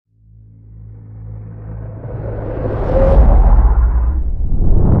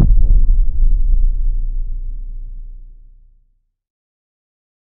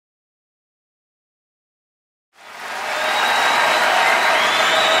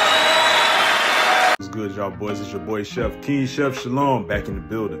good, y'all boys? It's your boy Chef, KingShefShalom, back in the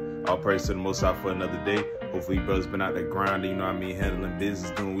building. All praise to the Most High for another day. Hopefully you brothers been out there grinding, you know what I mean, handling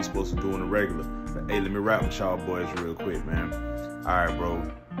business, doing what we supposed to do on the regular. But hey, let me rap with y'all boys real quick, man. All right,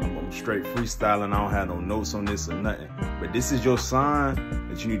 bro. I'm straight freestyling. I don't have no notes on this or nothing. But this is your sign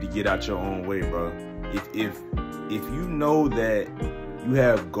that you need to get out your own way, bro. If you know that you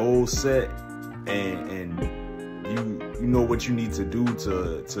have goals set and you know what you need to do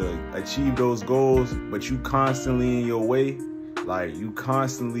to achieve those goals, but you constantly in your way, like you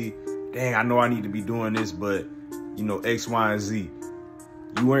constantly, dang, I know I need to be doing this, but you know, X, Y, and Z.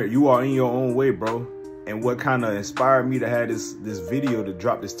 You are in your own way, bro. And what kind of inspired me to have this video to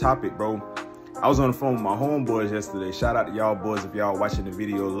drop this topic, bro, I was on the phone with my homeboys yesterday. Shout out to y'all boys if y'all watching the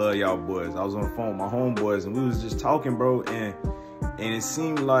video. Love y'all boys. I was on the phone with my homeboys and we was just talking, bro, and it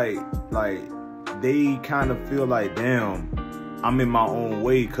seemed like they kind of feel like, damn, I'm in my own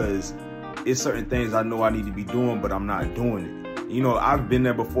way, because it's certain things I know I need to be doing, but I'm not doing it. You know, I've been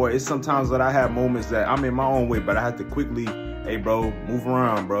there before. It's sometimes that I have moments that I'm in my own way, but I have to quickly, hey, bro, move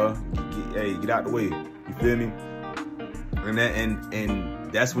around, bro. Get out the way. You feel me?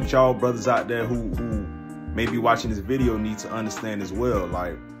 And that's what y'all brothers out there who may be watching this video need to understand as well.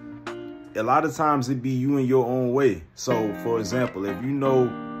 Like, a lot of times it be you in your own way. So, for example, if you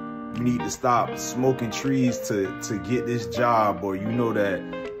know you need to stop smoking trees to get this job, or you know that,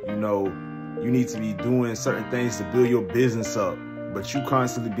 you know, you need to be doing certain things to build your business up, but you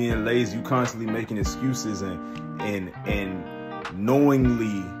constantly being lazy, you constantly making excuses and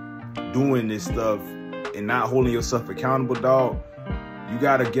knowingly doing this stuff and not holding yourself accountable, dog, you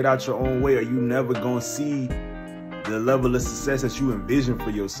gotta get out your own way, or you never gonna see the level of success that you envision for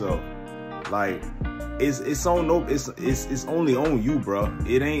yourself. Like, it's only on you, bro.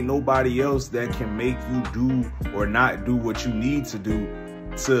 It ain't nobody else that can make you do or not do what you need to do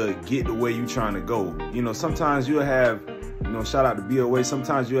to get the way you trying to go. You know, sometimes you'll have, you know, shout out to BOA,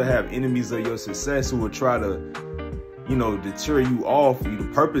 sometimes you'll have enemies of your success who will try to, you know, deter you off, you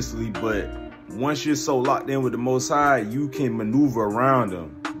know, purposely, but once you're so locked in with the Most High, you can maneuver around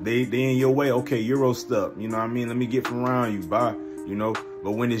them. They in your way, okay, Euro stuff, you know what I mean? Let me get from around you, bye, you know?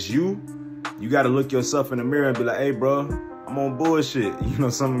 But when it's you gotta look yourself in the mirror and be like, hey, bro, I'm on bullshit. You know,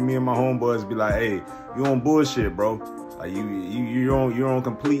 some of me and my homeboys be like, hey, you on bullshit, bro. Like, you're on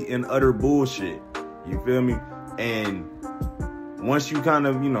complete and utter bullshit. You feel me? And once you kind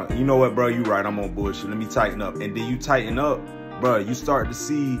of, you know what, bro, you right, I'm on bullshit. Let me tighten up. And then you tighten up, bro, you start to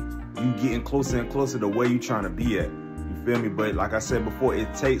see you getting closer and closer to where you trying to be at. You feel me? But like I said before,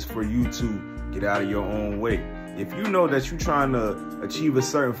 it takes for you to get out of your own way. If you know that you're trying to achieve a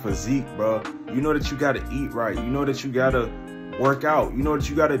certain physique, bro, you know that you got to eat right. You know that you got to work out. You know that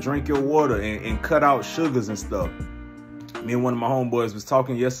you got to drink your water and cut out sugars and stuff. Me and one of my homeboys was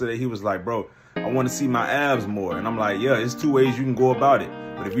talking yesterday. He was like, bro, I want to see my abs more. And I'm like, yeah, it's two ways you can go about it.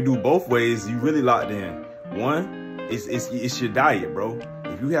 But if you do both ways, you really locked in. One, it's your diet, bro.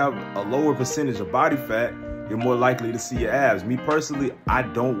 If you have a lower percentage of body fat, you're more likely to see your abs. Me personally, I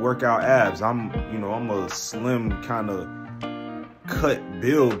don't work out abs. I'm a slim kind of cut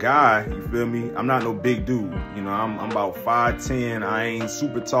build guy. You feel me? I'm not no big dude. You know, I'm about 5'10". I ain't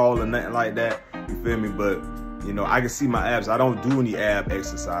super tall or nothing like that. You feel me? But you know, I can see my abs. I don't do any ab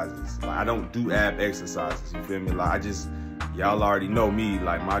exercises. Like, I don't do ab exercises. You feel me? Like, y'all already know me.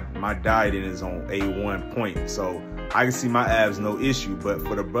 Like, my dieting is on A1 point. So I can see my abs, no issue. But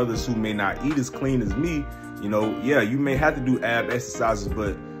for the brothers who may not eat as clean as me, you know, yeah, you may have to do ab exercises,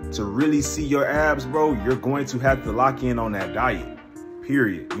 but to really see your abs, bro, you're going to have to lock in on that diet,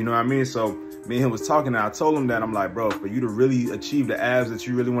 period. You know what I mean? So me and him was talking, and I told him that, I'm like, bro, for you to really achieve the abs that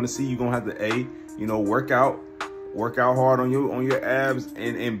you really want to see, you're going to have to, A, you know, work out hard on your abs,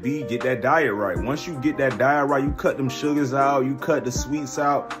 and B, get that diet right. Once you get that diet right, you cut them sugars out, you cut the sweets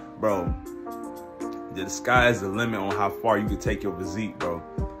out, bro, the sky is the limit on how far you can take your physique, bro.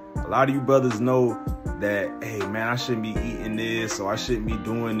 A lot of you brothers know that, hey, man, I shouldn't be eating this, or I shouldn't be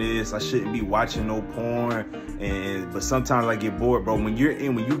doing this, I shouldn't be watching no porn, but sometimes I get bored, bro. When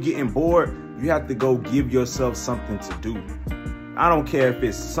you getting bored, you have to go give yourself something to do. I don't care if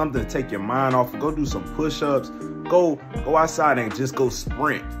it's something to take your mind off. Go do some push-ups. Go outside and just go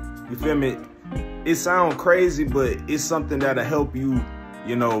sprint. You feel me? It sounds crazy, but it's something that'll help you.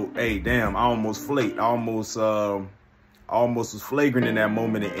 You know, hey, damn, I almost flaked. I almost was flagrant in that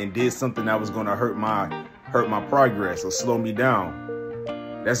moment and did something that was gonna hurt my progress or slow me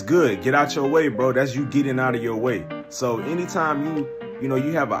down. That's good. Get out your way, bro. That's you getting out of your way. So anytime you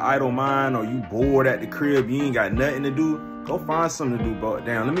have an idle mind, or you bored at the crib, you ain't got nothing to do, Go find something to do, bro.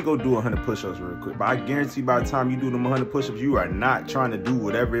 Damn, let me go do 100 push-ups real quick. But I guarantee by the time you do them 100 push-ups, you are not trying to do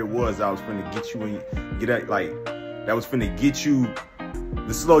whatever it was that was finna get you in, that was finna get you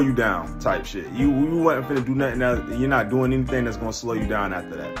to slow you down type shit. You wasn't finna do nothing else. You're not doing anything that's gonna slow you down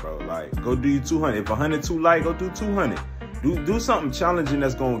after that, bro. Like, go do your 200. If 100 too light, go do 200. Do something challenging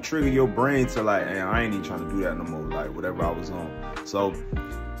that's gonna trigger your brain to like, hey, I ain't even trying to do that no more. Like, whatever I was on. So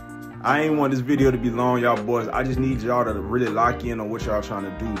I ain't want this video to be long, y'all boys. I just need y'all to really lock in on what y'all trying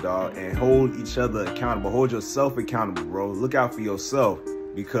to do, dog, and hold each other accountable. Hold yourself accountable, bro. Look out for yourself,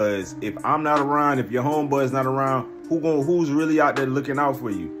 because if I'm not around, if your homeboy's not around, who's really out there looking out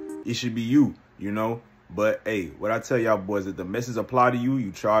for you? It should be you, you know. But hey, what I tell y'all boys, if the message apply to you,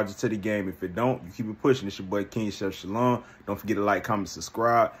 you charge it to the game. If it don't, you keep it pushing. It's your boy KingShefShalom. Don't forget to like, comment,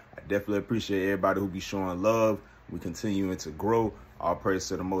 subscribe. I definitely appreciate everybody who be showing love. We continuing to grow. All praise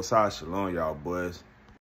to the Most High. Shalom, y'all boys.